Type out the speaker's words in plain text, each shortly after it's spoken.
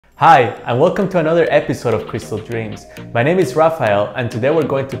Hi, and welcome to another episode of Crystal Dreams. My name is Rafael, and today we're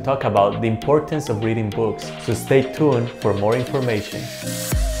going to talk about the importance of reading books, so stay tuned for more information.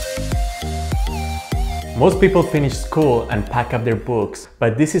 Most people finish school and pack up their books,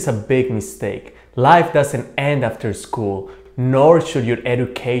 but this is a big mistake. Life doesn't end after school, nor should your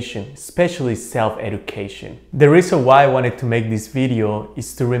education, especially self-education. The reason why I wanted to make this video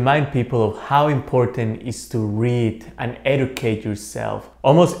is to remind people of how important it is to read and educate yourself.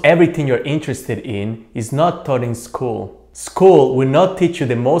 Almost everything you're interested in is not taught in school. School will not teach you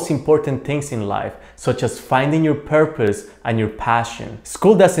the most important things in life, such as finding your purpose and your passion.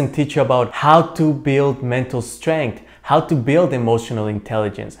 School doesn't teach you about how to build mental strength, how to build emotional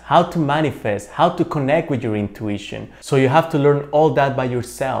intelligence, how to manifest, how to connect with your intuition. So you have to learn all that by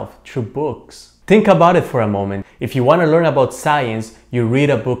yourself through books. Think about it for a moment. If you want to learn about science, you read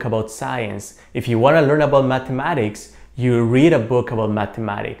a book about science. If you want to learn about mathematics, you read a book about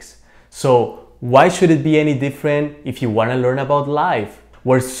mathematics. So why should it be any different if you want to learn about life?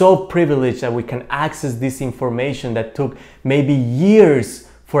 We're so privileged that we can access this information that took maybe years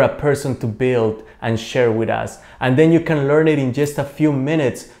for a person to build and share with us. And then you can learn it in just a few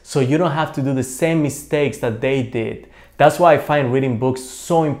minutes, so you don't have to do the same mistakes that they did. That's why I find reading books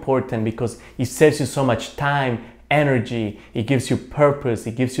so important, because it saves you so much time, energy, it gives you purpose,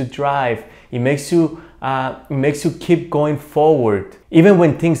 it gives you drive, it makes you keep going forward. Even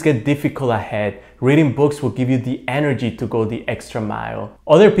when things get difficult ahead, reading books will give you the energy to go the extra mile.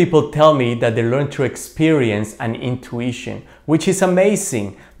 Other people tell me that they learn through experience and intuition, which is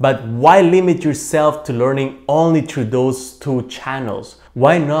amazing, but why limit yourself to learning only through those two channels?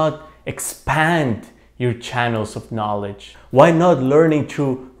 Why not expand your channels of knowledge? Why not learning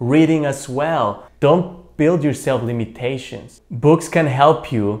through reading as well? Don't build yourself limitations. Books can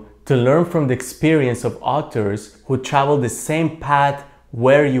help you to learn from the experience of authors who travel the same path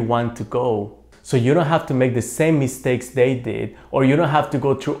where you want to go. So you don't have to make the same mistakes they did, or you don't have to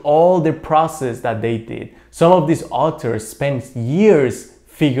go through all the process that they did. Some of these authors spent years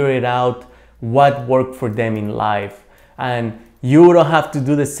figuring out what worked for them in life. And you don't have to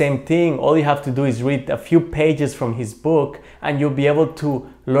do the same thing. All you have to do is read a few pages from his book, and you'll be able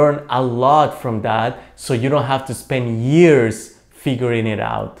to learn a lot from that, so you don't have to spend years figuring it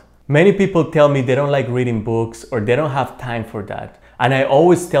out. Many people tell me they don't like reading books, or they don't have time for that. And I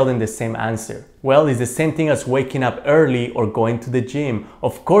always tell them the same answer. Well, it's the same thing as waking up early or going to the gym.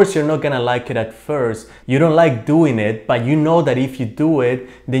 Of course, you're not gonna like it at first. You don't like doing it, but you know that if you do it,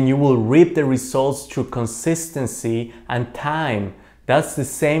 then you will reap the results through consistency and time. That's the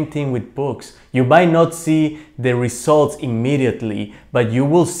same thing with books. You might not see the results immediately, but you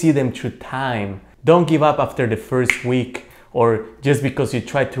will see them through time. Don't give up after the first week, or just because you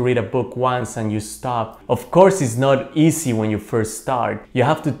try to read a book once and you stop. Of course, it's not easy when you first start. You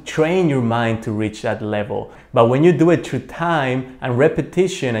have to train your mind to reach that level. But when you do it through time and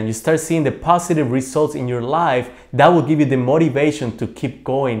repetition, and you start seeing the positive results in your life, that will give you the motivation to keep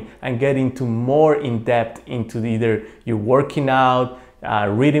going and get into more in depth into either you're working out,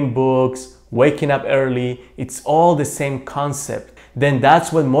 reading books, waking up early. It's all the same concept. Then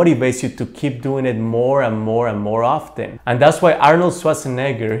that's what motivates you to keep doing it more and more and more often. And that's why Arnold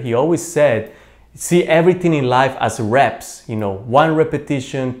Schwarzenegger, he always said, see everything in life as reps, 1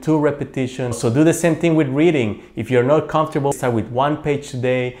 repetition, 2 repetitions. So do the same thing with reading. If you're not comfortable, start with 1 page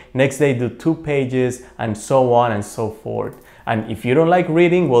today, next day do 2 pages, and so on and so forth. And if you don't like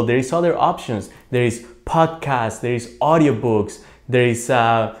reading, well, there is other options. There is podcasts, there is audiobooks, there is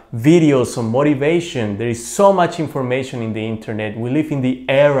videos on motivation. There is so much information in the internet. We live in the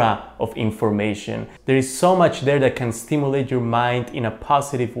era of information. There is so much there that can stimulate your mind in a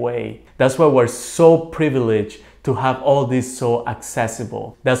positive way. That's why we're so privileged to have all this so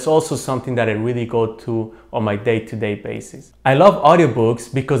accessible. That's also something that I really go to on my day-to-day basis. I love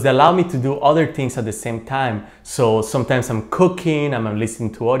audiobooks because they allow me to do other things at the same time. So sometimes I'm cooking and I'm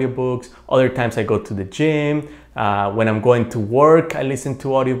listening to audiobooks. Other times I go to the gym. When I'm going to work, I listen to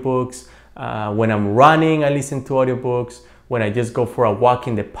audiobooks. When I'm running, I listen to audiobooks. When I just go for a walk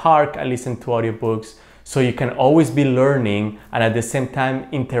in the park, I listen to audiobooks. So you can always be learning and at the same time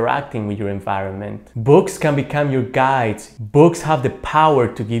interacting with your environment. Books can become your guides. Books have the power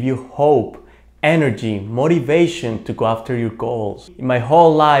to give you hope, energy, motivation to go after your goals. In my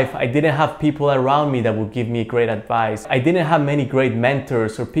whole life, I didn't have people around me that would give me great advice. I didn't have many great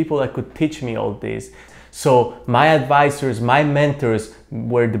mentors or people that could teach me all this. So my advisors, my mentors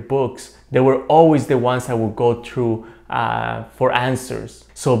were the books. They were always the ones I would go through for answers.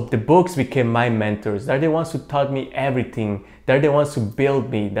 So the books became my mentors. They're the ones who taught me everything. They're the ones who built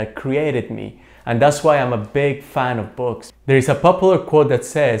me, that created me. And that's why I'm a big fan of books. There is a popular quote that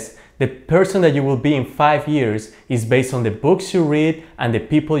says, the person that you will be in 5 years is based on the books you read and the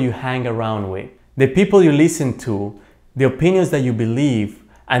people you hang around with. The people you listen to, the opinions that you believe,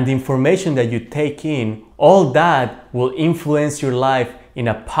 and the information that you take in, all that will influence your life in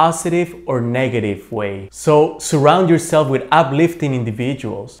a positive or negative way. So surround yourself with uplifting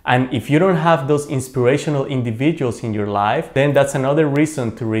individuals. And if you don't have those inspirational individuals in your life, then that's another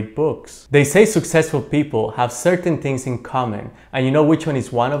reason to read books. They say successful people have certain things in common. And you know which one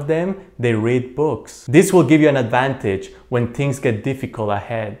is one of them? They read books. This will give you an advantage when things get difficult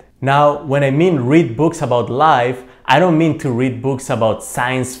ahead. Now, when I mean read books about life, I don't mean to read books about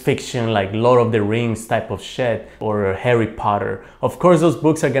science fiction like Lord of the Rings type of shit or Harry Potter. Of course, those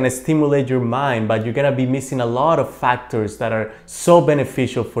books are gonna stimulate your mind, but you're gonna be missing a lot of factors that are so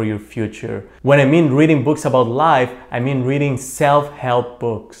beneficial for your future. When I mean reading books about life, I mean reading self-help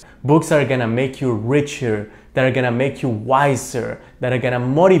books. Books that are gonna make you richer, that are gonna make you wiser, that are gonna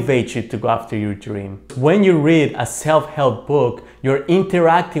motivate you to go after your dream. When you read a self-help book, you're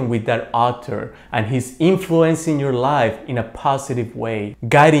interacting with that author and he's influencing your life in a positive way,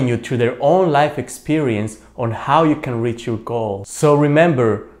 guiding you through their own life experience on how you can reach your goals. So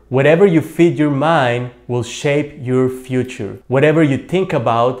remember, whatever you feed your mind will shape your future. Whatever you think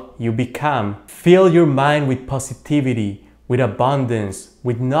about, you become. Fill your mind with positivity, with abundance,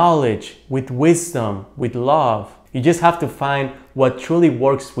 with knowledge, with wisdom, with love. You just have to find what truly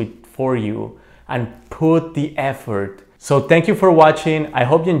works for you and put the effort. So thank you for watching. I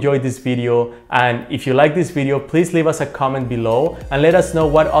hope you enjoyed this video. And if you like this video, please leave us a comment below and let us know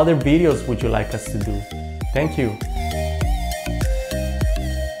what other videos would you like us to do. Thank you.